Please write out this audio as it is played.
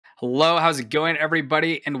Hello, how's it going,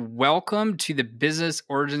 everybody? And welcome to the Business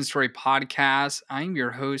Origin Story podcast. I'm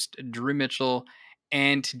your host, Drew Mitchell.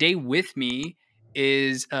 And today with me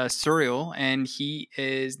is Suriel, and he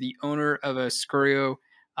is the owner of Oscuro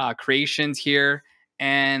Creations here.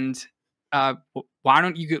 And why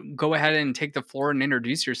don't you go ahead and take the floor and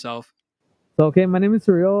introduce yourself? So, my name is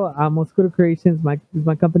Suriel. Oscuro Creations is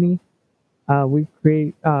my company. We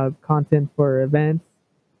create content for events,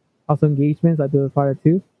 also engagements. I do a part of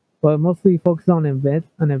too, but mostly focus on events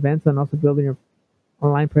and also building your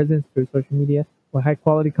online presence through social media with high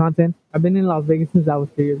quality content. I've been in Las Vegas since I was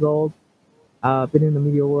 3 years old. I've been in the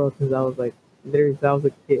media world since I was literally since I was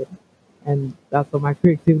a kid, and that's what my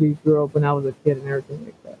creativity grew up when I was a kid and everything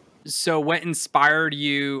like that. So what inspired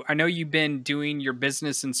you? I know you've been doing your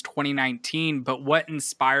business since 2019, but what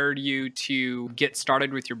inspired you to get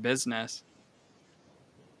started with your business?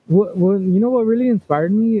 What really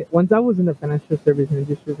inspired me? Once I was in the financial service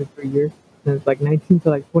industry for 3 years, since like 19 to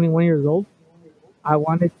like 21 years old, I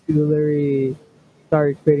wanted to literally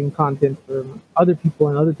start creating content for other people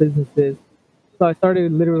and other businesses. So I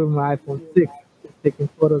started literally with my iPhone 6, just taking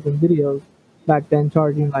photos and videos back then,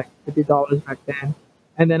 charging like $50 back then.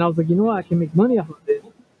 And then I was like, you know what, I can make money off of this.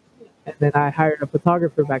 And then I hired a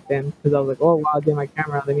photographer back then because I was like, oh, wow, I get my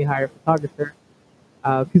camera, let me hire a photographer.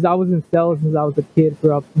 Because I was in sales since I was a kid,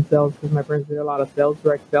 grew up in sales because my parents did a lot of sales,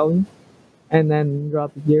 direct selling. And then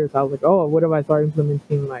throughout the years, I was like, oh, what if I start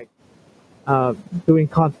implementing doing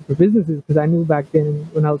content for businesses? Because I knew back then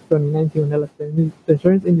when I was 2019, when I left the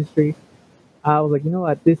insurance industry, I was like, you know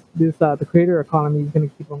what, the creator economy is going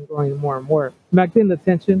to keep on growing more and more. Back then, the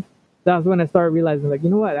tension, that was when I started realizing, like, you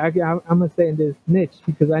know what, I'm going to stay in this niche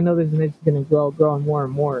because I know this niche is going to grow more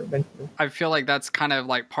and more eventually. I feel like that's kind of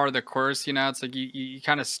like part of the course, it's like you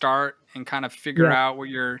kind of start and kind of figure out what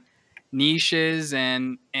your niche is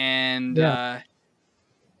Yeah.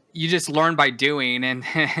 you just learn by doing. And,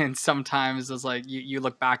 and sometimes it's like you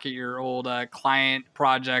look back at your old client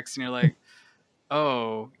projects and you're like,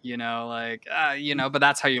 oh, but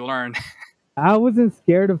that's how you learn. I wasn't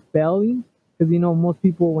scared of failing because most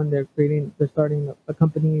people when they're starting a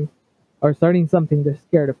company or starting something, they're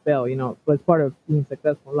scared to fail. But it's part of being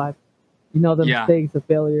successful in life. The Yeah. mistakes, the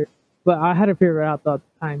failure. But I had to figure it out the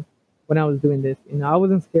time when I was doing this. I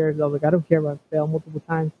wasn't scared. I was like, I don't care if I fail multiple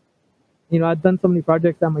times. I've done so many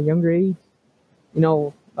projects at my younger age.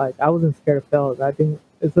 Like I wasn't scared of fail. I think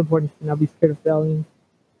it's important to not be scared of failing.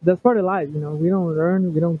 That's part of life. We don't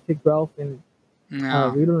learn, we don't take growth, and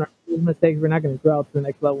No. we don't learn these mistakes. We're not going to grow up to the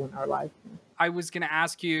next level in our life. I was going to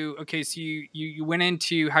ask you, okay, so you went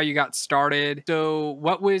into how you got started. So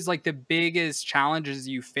what was like the biggest challenges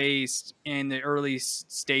you faced in the early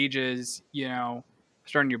stages,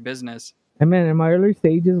 starting your business? And man, in my early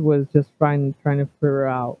stages was just trying to figure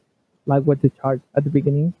out like what to charge at the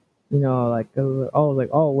beginning. What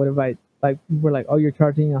if I like people were like, oh, you're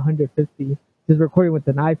charging 150 just recording with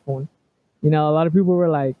an iPhone. A lot of people were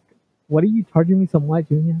like, what are you charging me so much?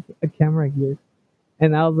 You have a camera here.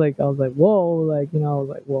 And I was like, whoa, at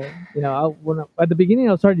the beginning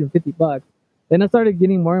I was charging $50. Then I started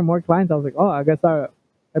getting more and more clients. I was like, oh, I guess I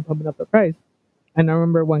pumping up the price. And I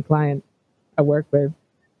remember one client I worked with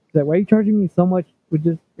said, why are you charging me so much?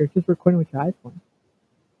 You're just recording with your iPhone.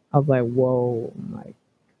 I was like, whoa,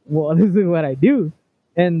 well, this is what I do.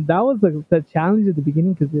 And that was the challenge at the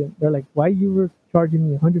beginning because they're like, why you were charging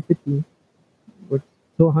me 150 or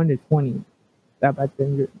to 120? That back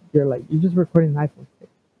then you're like, you're just recording an iPhone.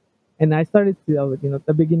 And I was like, at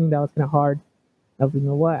the beginning that was kind of hard. I was like, you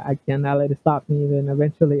know what, I cannot let it stop me. Then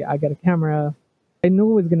eventually I got a camera. I knew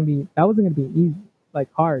that wasn't gonna be easy,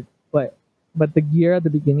 like hard, but the gear at the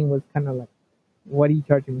beginning was kind of like, what are you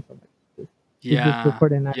charging me so much? Yeah. Just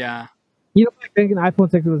recording that. Yeah. I think an iPhone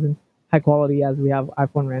 6 wasn't high quality as we have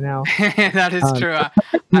iPhone right now. That is true.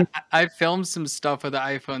 I filmed some stuff with the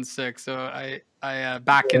iPhone 6, so I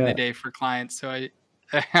back in the day for clients, so I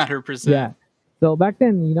 100%. Yeah. So back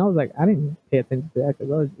then, I was like, I didn't pay attention to that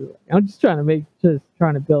because I'm just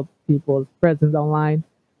trying to build people's presence online.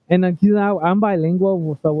 And I'm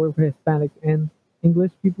bilingual, so I work for Hispanic and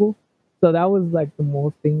English people. So that was like the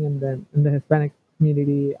most thing in the Hispanic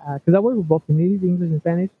community, because I work with both communities, English and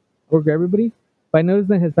Spanish. I work with everybody. But I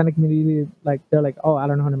noticed in the Hispanic community, like they're like, oh, I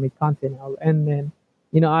don't know how to make content. And then,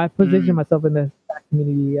 I position myself in the Hispanic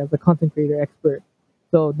community as a content creator expert.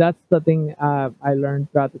 So that's the thing I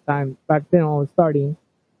learned throughout the time. Back then, when I was starting,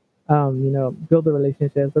 build the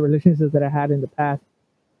relationships that I had in the past.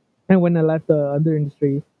 And when I left the other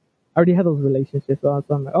industry, I already had those relationships. So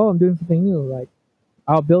I'm like, oh, I'm doing something new. Like,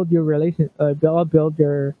 I'll build your I'll build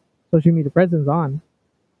your social media presence on.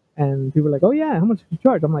 And people were like, oh yeah, how much do you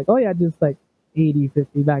charge? I'm like, oh yeah, just like 80,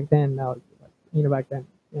 50 back then. That was like, back then.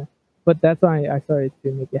 Yeah. But that's why I started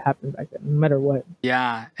to make it happen back then, no matter what.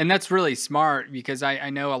 Yeah, and that's really smart because I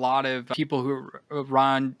know a lot of people who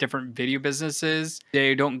run different video businesses.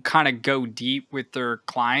 They don't kind of go deep with their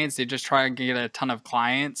clients. They just try and get a ton of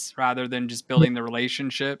clients rather than just Yeah, building the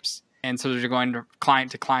relationships. And so they're going to client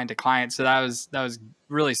to client to client. So that was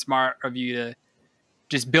really smart of you to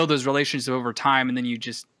just build those relationships over time, and then you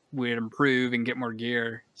just would improve and get more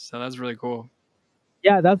gear. So that's really cool.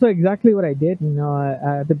 yeah, that's exactly what I did.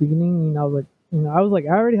 At the beginning, I was like, I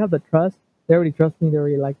already have the trust. They already trust me. They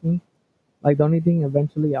already like me. Like the only thing,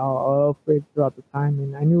 eventually, I'll upgrade throughout the time,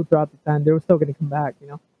 and I knew throughout the time they were still gonna come back.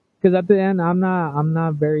 Because at the end, I'm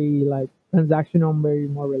not very like transactional. I'm very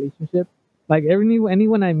more relationship. Like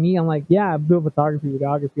anyone I meet, I'm like, yeah, I do photography,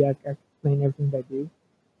 videography. I explain everything that I do.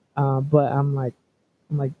 But I'm like,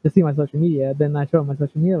 just see my social media. Then I show them my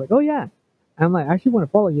social media, like, oh yeah. I'm like, I actually want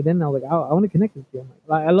to follow you. Then I was like, I want to connect with you. I'm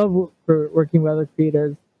like, I love for working with other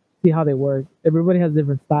creators, see how they work. Everybody has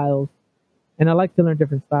different styles, and I like to learn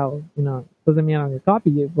different styles. Doesn't mean I'm gonna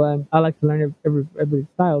copy it, but I like to learn every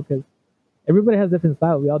style because everybody has different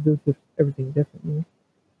styles. We all do everything different.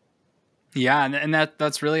 Yeah, and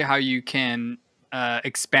that's really how you can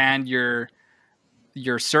expand your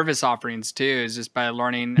service offerings too, is just by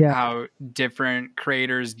learning Yeah, how different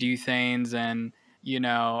creators do things. And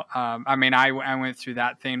I mean, I went through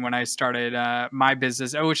that thing when I started my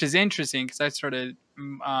business, which is interesting because I started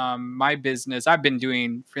my business. I've been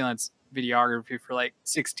doing freelance videography for like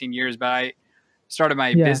 16 years, but I started my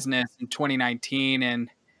yeah. business in 2019.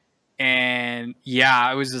 And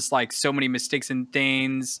yeah, it was just like so many mistakes and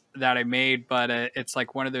things that I made. But it's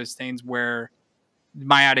like one of those things where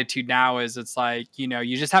my attitude now is, it's like,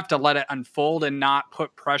 you just have to let it unfold and not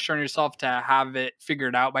put pressure on yourself to have it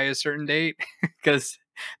figured out by a certain date because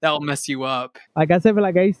that'll mess you up. Like I said, but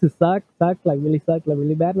like I used to suck, like really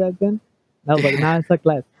bad back then. And I was like, nah, I suck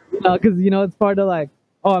less. Because it's part of like,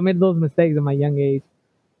 oh, I made those mistakes at my young age.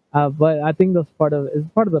 But I think that's part of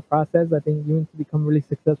the process. I think even to become really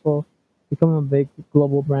successful, becoming a big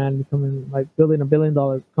global brand, becoming like building $1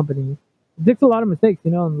 billion company, it takes a lot of mistakes,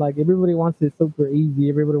 and like everybody wants it super easy.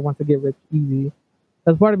 Everybody wants to get rich easy.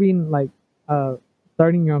 That's part of being like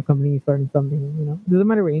starting your own company, starting something. It doesn't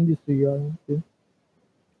matter what industry you're in. Too.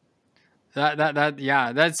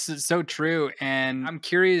 Yeah, that's so true. And I'm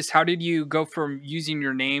curious, how did you go from using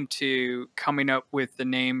your name to coming up with the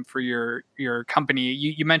name for your company?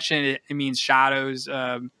 You mentioned it means shadows in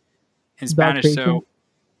Dark Spanish. creation, So dark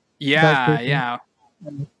yeah, creation. yeah.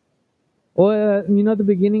 Well, at the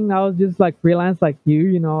beginning, I was just like freelance, like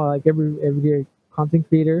you, like every content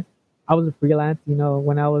creator. I was a freelance,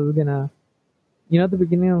 when I was gonna, at the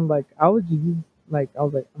beginning, I was just like, I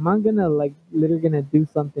was like, am I gonna like literally gonna do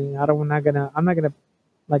something? I'm not gonna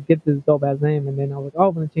like get this dope ass name, and then I was like, oh,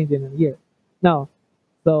 I'm gonna change it in a year. No,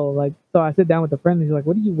 so I sit down with a friend, and he's like,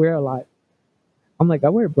 what do you wear a lot? I'm like, I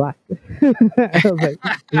wear black. I was like,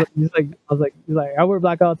 I wear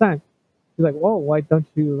black all the time. He's like, whoa, why don't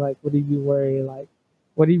you like? What if you were like?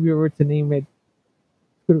 What if you were to name it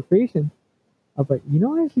Oscuro Creations? I was like,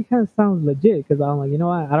 it actually kind of sounds legit because I'm like,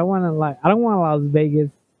 what? I don't want Las Vegas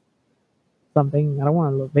something. I don't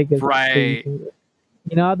want Las Vegas Right. creation.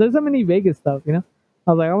 There's so many Vegas stuff. I was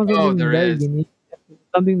like, I want Oh, something there very is. unique,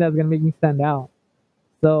 something that's gonna make me stand out.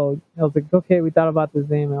 So I was like, okay, we thought about this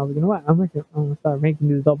name, and I was like, you know what? I'm gonna start making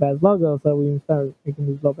this dope ass logo. So we started making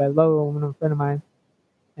this dope ass logo. One of a friend of mine.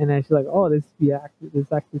 And then she's like, "Oh, this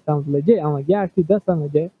actually sounds legit." I'm like, "Yeah, actually, it does sound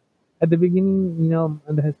legit." At the beginning,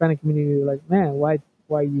 in the Hispanic community, they were like, "Man,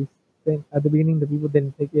 why you think?" At the beginning, the people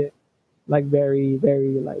didn't take it like very,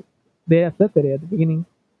 very like they accepted it at the beginning.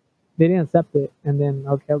 They didn't accept it, and then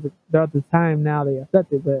okay, throughout the time now they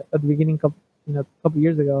accept it. But at the beginning, a couple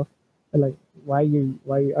years ago, they're like, "Why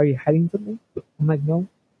are you hiding something?" I'm like, "No,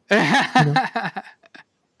 you know,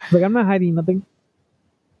 like I'm not hiding nothing."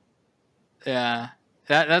 Yeah.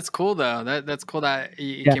 That's cool though. That's cool that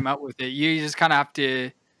you Yeah, came up with it. You just kind of have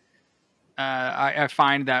to. I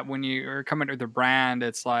find that when you are coming with a brand,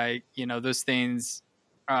 it's like, those things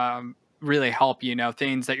really help.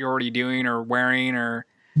 Things that you're already doing or wearing,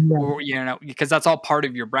 yeah, or because that's all part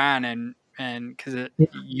of your brand, and because yeah,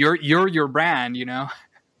 you're your brand. yeah.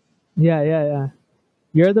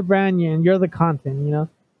 You're the brand, and you're the content.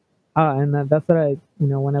 And that's what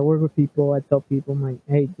when I work with people, I tell people, I'm like,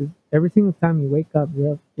 hey, just every single time you wake up,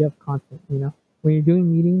 you have content. When you're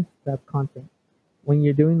doing meetings, that's content. When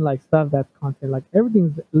you're doing like stuff, that's content. Like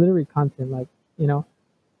everything's literally content. Like you know,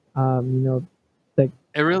 you know, like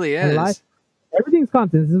It really in life, is. everything's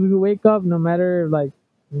content. Since we wake up, no matter like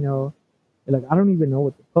you know, You're like, I don't even know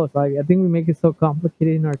what to post. Like, I think we make it so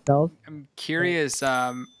complicated in ourselves. I'm That, curious.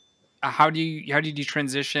 How did you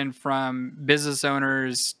transition from business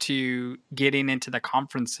owners to getting into the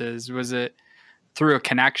conferences? Was it through a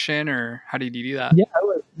connection, or how did you do that? yeah,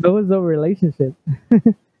 it was a relationship,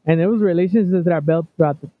 and it was relationships that I built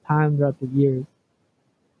throughout the time, throughout the years.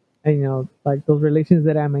 And like those relations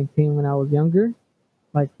that I maintained when I was younger,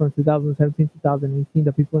 like from 2017, 2018,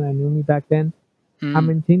 the people that knew me back then, I Mm,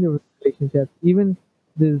 maintained the relationships. Even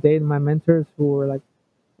this day, my mentors who were like,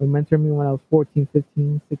 who mentored me when I was 14,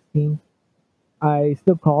 15, 16, I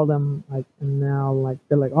still call them like, and now like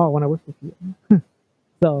they're like, oh, I want to work with you.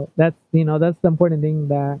 So that's the important thing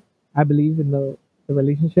that I believe in the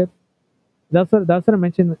relationship. That's what I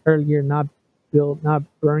mentioned earlier. Not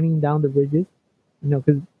burning down the bridges.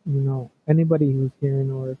 Because anybody who's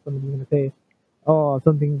hearing or somebody's gonna say, oh,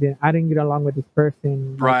 something that I didn't get along with this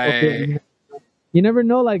person. Like, okay, right. you never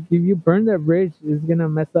know. Like, if you burn that bridge, it's gonna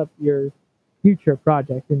mess up your future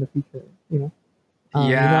project in the future. Yeah.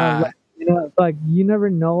 Like you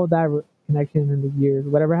never know that connection in the years.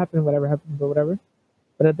 Whatever happened, but whatever.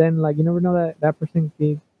 But then, like, you never know that that person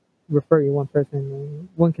could refer you one person, and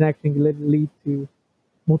one connection could lead to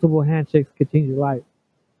multiple handshakes could change your life.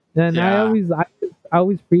 And Yeah. I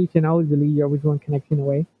always preach and I always believe you're always one connection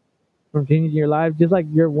away from changing your life. Just like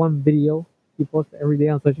your one video you post every day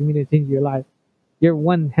on social media to change your life. You're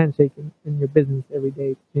one handshake in your business every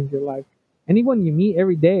day to change your life. Anyone you meet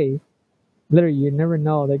every day, literally, you never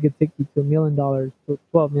know. They could take you to $1 million, to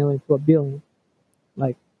 12 million, to a billion.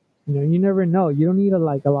 Like, you never know. You don't need a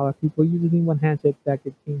lot of people. You just need one handshake that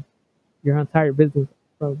could change your entire business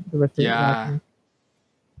for the rest of your life.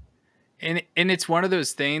 Yeah. And it's one of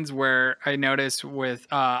those things where I noticed with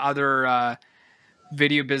other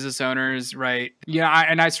video business owners, right? Yeah,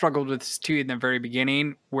 and I struggled with this too in the very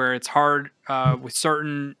beginning, where it's hard with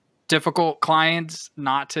certain difficult clients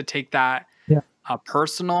not to take that Yeah,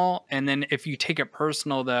 personal. And then if you take it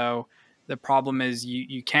personal, though, the problem is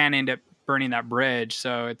you can end up burning that bridge.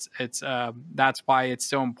 So it's that's why it's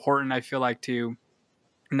so important. I feel like to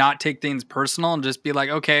not take things personal and just be like,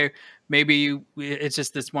 okay, maybe it's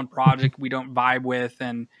just this one project we don't vibe with,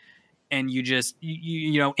 and you just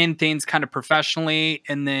end things kind of professionally,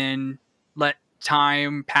 and then let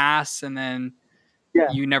time pass, and then yeah,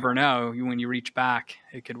 you never know when you reach back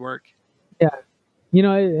it could work. yeah.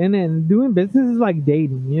 And then doing business is like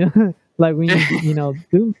dating. Like when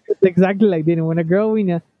doing it's exactly like dating. When a girl,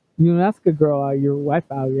 when you ask a girl, your wife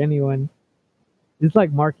out, or anyone, it's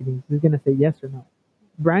like marketing. She's gonna say yes or no.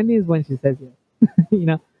 Branding is when she says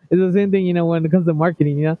yes. It's the same thing. When it comes to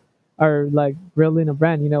marketing, or like building a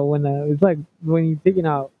brand. When it's like when you're taking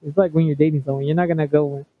out. It's like when you're dating someone. You're not gonna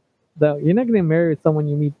go you're not gonna marry someone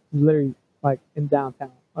you meet literally like in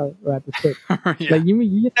downtown or at the strip. Yeah. Like you're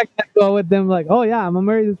not gonna go with them like, oh yeah, I'm gonna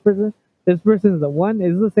marry this person. This person is the one.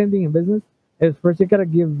 It's the same thing in business. Is first you gotta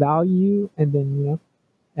give value, and then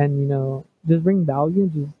just bring value,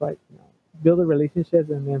 and just like build a relationship,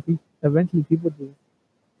 and then eventually people just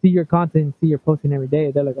see your content, see your posting every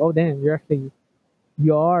day. They're like, oh damn,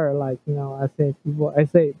 you are like I say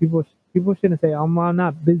people shouldn't say I'm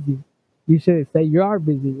not busy. You should say you are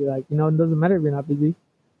busy. Like it doesn't matter if you're not busy.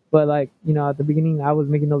 But like at the beginning, I was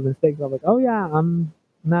making those mistakes. I was like, oh yeah, I'm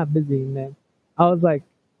not busy, and then I was like,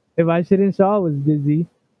 if I shouldn't show I was busy,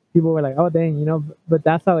 people were like, oh dang, But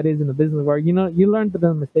that's how it is in the business world. You learn from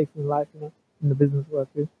the mistakes in life, in the business world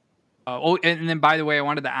too. Oh, and then by the way, I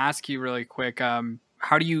wanted to ask you really quick,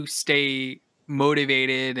 how do you stay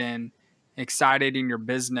motivated and excited in your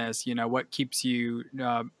business? What keeps you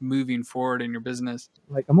moving forward in your business?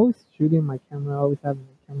 Like I'm always shooting my camera, always having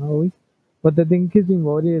my camera always. But the thing keeps me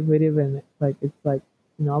motivated, and like it's like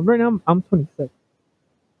right now I'm 26.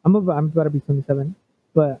 I'm about to be 27,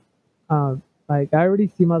 but like I already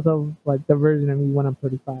see myself like the version of me when I'm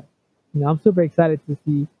 35. I'm super excited to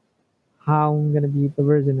see how I'm gonna be the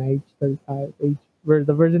version of age 35,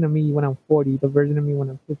 the version of me when I'm 40, the version of me when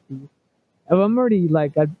I'm 50. If I'm already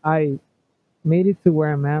like I made it to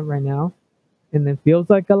where I'm at right now, and it feels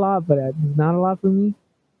like a lot, but it's not a lot for me.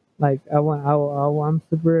 Like I'm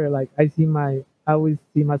super like I always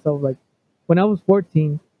see myself like when I was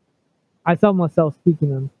 14, I saw myself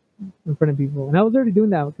speaking in front of people, and I was already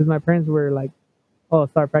doing that because my parents were like, "Oh,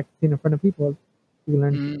 start practicing in front of people. You can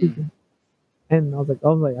learn Mm. speaking." And I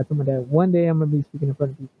told my dad, one day I'm gonna be speaking in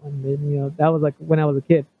front of people, and then that was like when I was a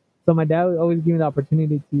kid. So my dad would always give me the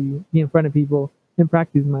opportunity to be in front of people and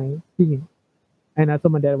practice my speaking. And I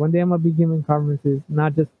told my dad, one day I'm gonna be giving conferences,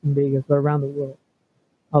 not just in Vegas but around the world.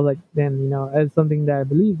 I was like, then, it's something that I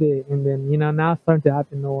believed in. And then, now it's starting to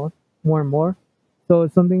happen more and more. So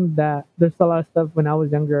it's something that there's a lot of stuff when I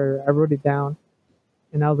was younger. I wrote it down,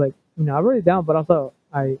 and I was like, I wrote it down, but also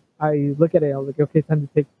I look at it. I was like, okay, it's time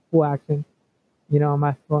to take full action. On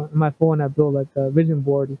my phone, I build like a vision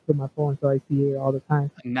board just for my phone, so I see it all the time.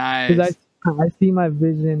 Because Nice. I see my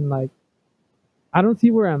vision like I don't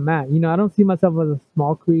see where I'm at. I don't see myself as a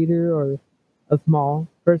small creator or a small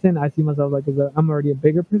person. I see myself like I'm already a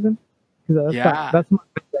bigger person. Because Yeah. that's my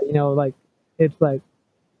like it's like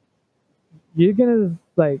you're gonna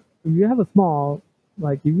like if you have a small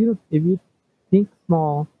like if you think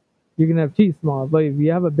small, you're gonna achieve small. But if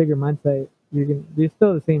you have a bigger mindset, you're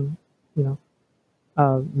still the same. You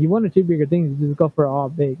know, you want to achieve bigger things, you just go for all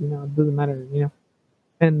big. It doesn't matter.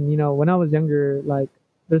 And when I was younger, like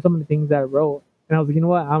there's so many things that I wrote, and I was like, you know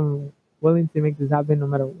what, I'm willing to make this happen no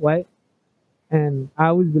matter what. And I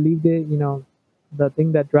always believed it. The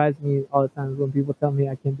thing that drives me all the time is when people tell me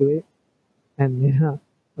I can't do it, and I'm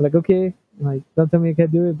like, okay, like don't tell me I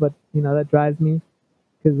can't do it, but that drives me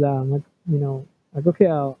because like like okay,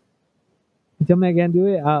 you tell me I can't do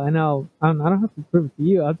it, and I don't have to prove it to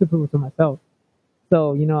you. I have to prove it to myself.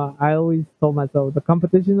 So I always told myself the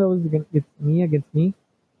competition though it's me against me.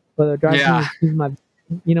 But what drives me Yeah. is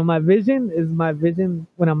my vision is my vision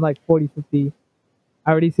when I'm like 40, 50.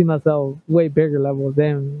 I already see myself way bigger levels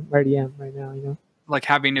than I already am right now. Like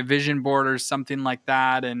having a vision board or something like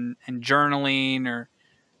that, and journaling, or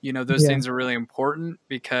those Yeah, things are really important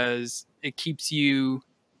because it keeps you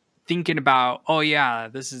thinking about, oh yeah,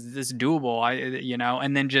 this is doable.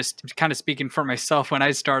 And then just kind of speaking for myself, when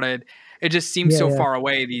I started, it just seemed yeah, so yeah. far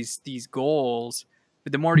away, these goals.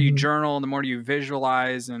 But the more you Hmm. journal, the more you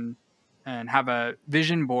visualize and have a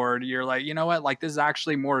vision board, you're like, you know what, like this is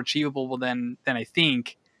actually more achievable than I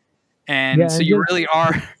think. And Yeah, so and you just really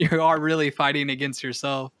are you are really fighting against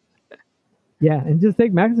yourself. yeah, and just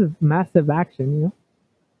take massive action.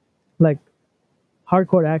 Like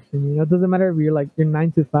hardcore action. It doesn't matter if you're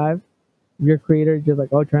 9 to 5. If you're a creator, just like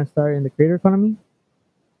trying to start in the creator economy.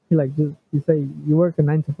 You like just you say you work a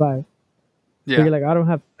 9 to 5, but Yeah. you're like I don't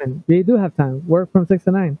have time. They do have time. Work from 6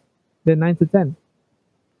 to 9, then 9 to 10.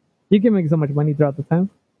 You can make so much money throughout the time.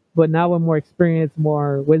 But now with more experience,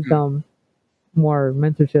 more Mm. wisdom, more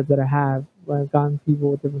mentorship that I have, when I've gotten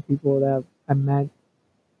people with different people that I met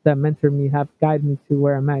that mentor me, have guided me to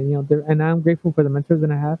where I'm at. And I'm grateful for the mentors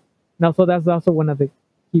that I have. And also that's also one of the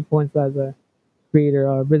key points as a creator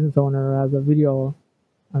or a business owner or as a video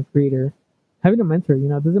creator. Having a mentor,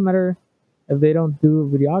 it doesn't matter if they don't do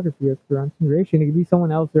videography or content creation. It could be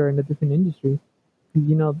someone else or in a different industry.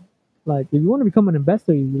 You know, like if you want to become an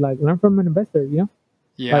investor, you like learn from an investor. Like or you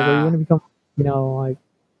Yeah. want to become, like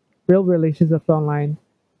build relationships online.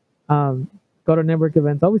 Um, Go to network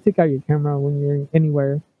events. Always take out your camera when you're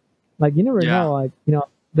anywhere. Like you never Yeah. know. Like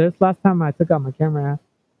this last time I took out my camera,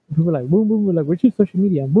 people were like boom boom, boom like what's your social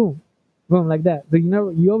media? Boom, boom like that. So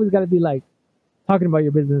you always got to be like talking about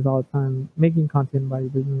your business all the time, making content about your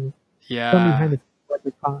business, some Yeah. behind the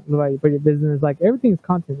scenes about your business. Like everything is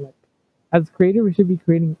content. Like as a creator, we should be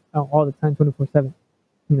creating all the time, 24/7.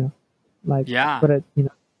 You know, like Yeah. but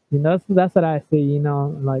that's what I say.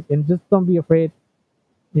 Like and just don't be afraid.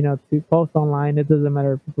 To post online. It doesn't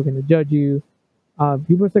matter if people are gonna judge you.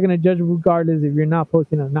 People are still gonna judge you regardless if you're not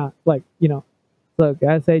posting or not. Like look,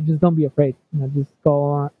 I say just don't be afraid. Just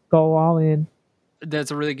go all in.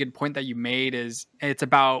 That's a really good point that you made. Is it's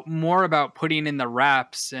about more about putting in the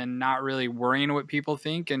reps and not really worrying what people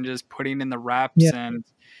think, and just putting in the reps, Yeah,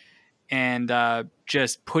 and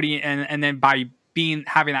just putting, and then by being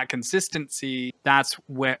having that consistency, that's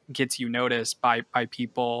what gets you noticed by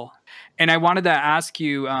people. And I wanted to ask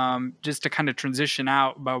you, just to kind of transition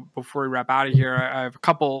out, but before we wrap out of here, I have a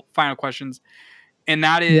couple final questions. And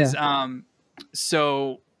that is, yeah.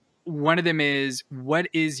 so one of them is, what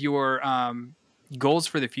is your goals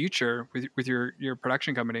for the future with your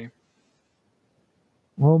production company?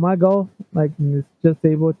 Well, my goal, like, is just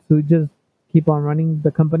able to just keep on running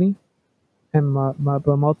the company, and my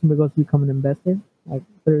ultimate goal is to become an investor. Like,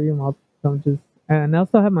 literally, just, and I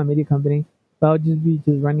also have my media company, but I'll just be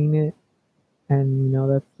just running it, and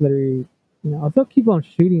that's literally, I'll still keep on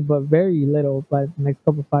shooting, but very little by the next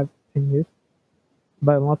couple 5 to 10 years.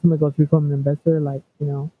 But my ultimate goal is to become an investor, like,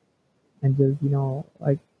 and just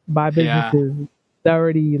like buy Yeah. businesses that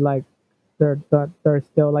already like they're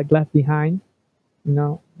still like left behind,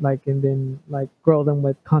 like and then like grow them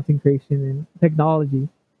with content creation and technology.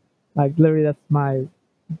 Like literally, that's my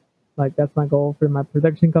goal for my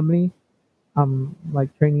production company.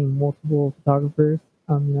 Like training multiple photographers.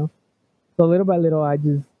 So little by little, I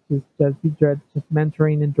just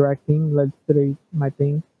mentoring and directing. Like literally my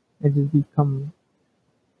thing, and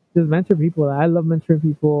just mentor people. I love mentoring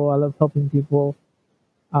people. I love helping people.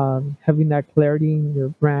 having that clarity in your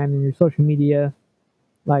brand and your social media.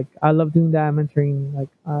 Like I love doing that mentoring. Like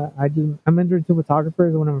I mentor two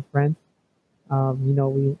photographers, one of my friends. We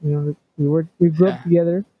grew up Yeah.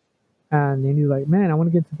 together, and then he's like, man, I want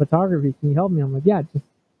to get into photography. Can you help me? I'm like, yeah, just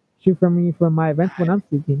shoot for me for my events when I'm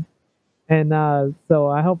speaking. And so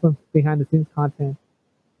I help him behind the scenes content.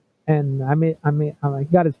 And I'm like,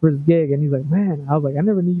 he got his first gig, and he's like, man, I was like, I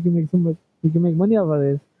never knew you can make so much, you can make money off of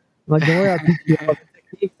this. I'm like, don't worry, I'll teach you all the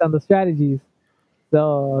techniques and the strategies.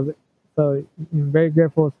 So, so I'm very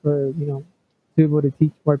grateful for to be able to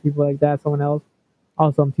teach more people like that. Someone else,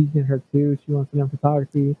 also I'm teaching her too. She wants to learn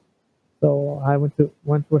photography, so I went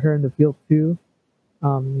with her in the field too.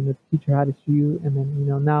 Teach her how to shoot, and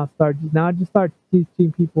then now I just start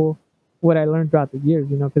teaching people what I learned throughout the years.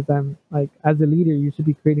 Because I'm like, as a leader, you should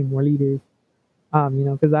be creating more leaders.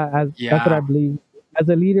 Because that's what I Yeah. believe. As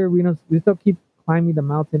a leader, we still keep climbing the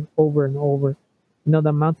mountain over and over.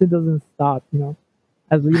 The mountain doesn't stop.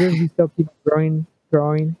 As leaders, we still keep growing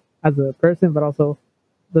as a person, but also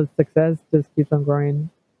the success just keeps on growing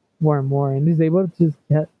more and more. And is able to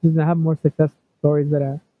just have more success stories that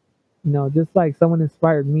are, just like someone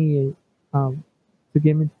inspired me um, to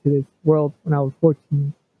get into this world when I was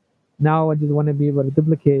 14. Now I just want to be able to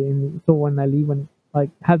duplicate, and so when I leave and like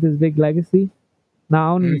have this big legacy,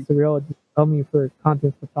 not only Mhm. is Suriel just helped me for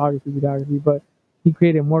content photography, videography, but he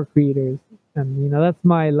created more creators, and that's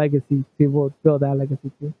my legacy to build that legacy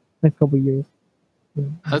too. Next couple of years.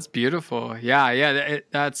 That's beautiful. Yeah, yeah.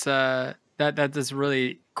 That is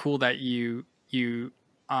really cool that you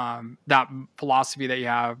that philosophy that you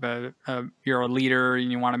have. You're a leader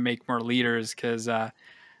and you want to make more leaders because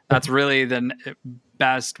that's really the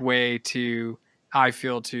best way to, I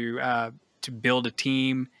feel, to build a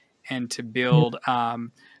team and to Yeah, build a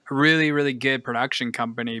really really good production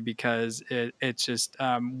company, because it's just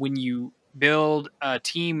when you build a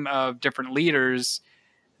team of different leaders,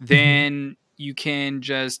 hmm then you can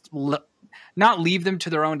just not leave them to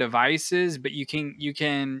their own devices, but you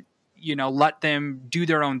can let them do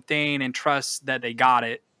their own thing and trust that they got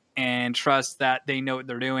it, and trust that they know what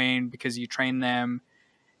they're doing because you train them.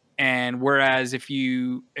 And whereas if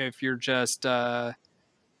you're just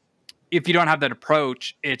if you don't have that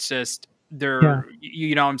approach, it's just yeah,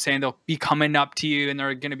 you know what I'm saying, they'll be coming up to you and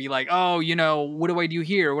they're going to be like, "Oh, what do I do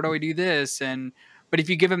here? What do I do this?" And but if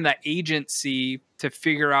you give them that agency to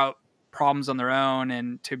figure out problems on their own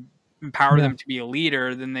and to empower yeah, them to be a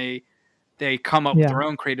leader, then they come up with yeah. their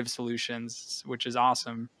own creative solutions, which is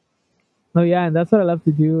awesome. No, yeah, and that's what I love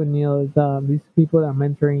to do. And is these people that I'm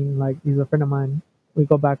mentoring, like he's a friend of mine. We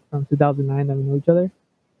go back from 2009 that we know each other.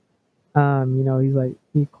 He's like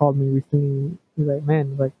he called me recently. He's like,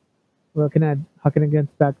 man, like, how can I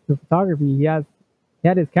get back to photography? He had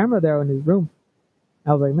his camera there in his room.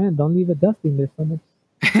 I was like, man, don't leave it dusting. There's so much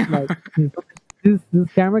like this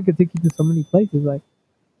camera could take you to so many places. Like,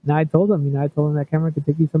 and I told him that camera could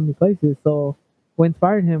take you so many places. So what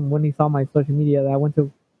inspired him when he saw my social media that I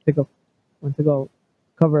take a went to go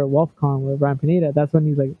cover WolfCon with Brian Pineda. That's when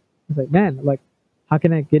he's like, man, like, how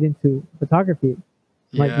can I get into photography?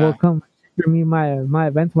 I'm like, well, Yeah. come for me my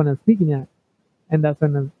events when I'm speaking at. And that's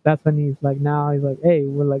when he's like, now he's like, hey,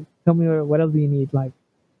 well, like, tell me what else do you need? Like,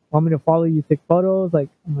 want me to follow you, take photos? Like,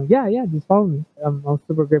 I'm like, yeah, yeah, just follow me. I'm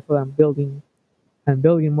super grateful that I'm building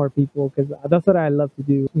more people because that's what I love to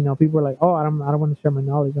do. People are like, oh, I don't want to share my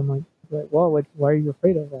knowledge. I'm like, well, why are you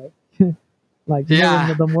afraid of that? Like, Yeah.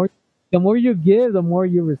 the more you give, the more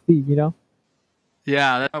you receive.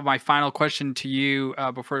 Yeah, my final question to you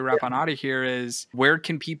before we wrap on out of here is, where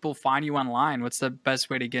can people find you online? What's the best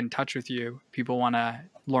way to get in touch with you? People want to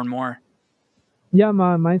learn more. Yeah,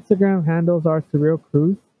 my Instagram handles are Suriel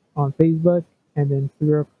Cruz on Facebook, and then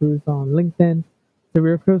Suriel Cruz on LinkedIn,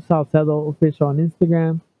 Suriel Cruz Salcedo official on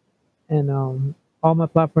Instagram, and all my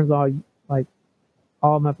platforms are like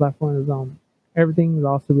all my platforms everything is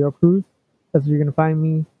all Suriel Cruz. That's where you're gonna find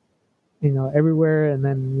me, everywhere. And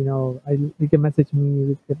then you can message me,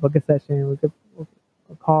 we could book a session, we could book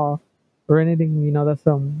a call or anything. That's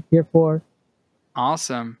what I'm here for.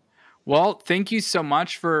 Awesome. Well, thank you so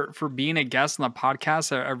much for being a guest on the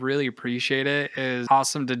podcast. I really appreciate it. It's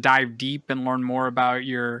awesome to dive deep and learn more about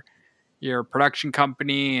your production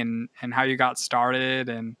company and how you got started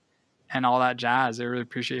and all that jazz. I really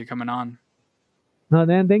appreciate you coming on. No,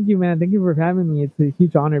 man, thank you, man. Thank you for having me. It's a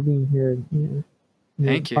huge honor being here in your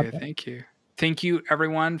Thank you. podcast. Thank you. Thank you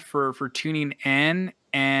everyone for tuning in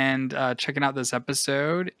and checking out this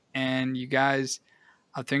episode. And you guys,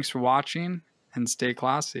 thanks for watching and stay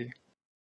classy.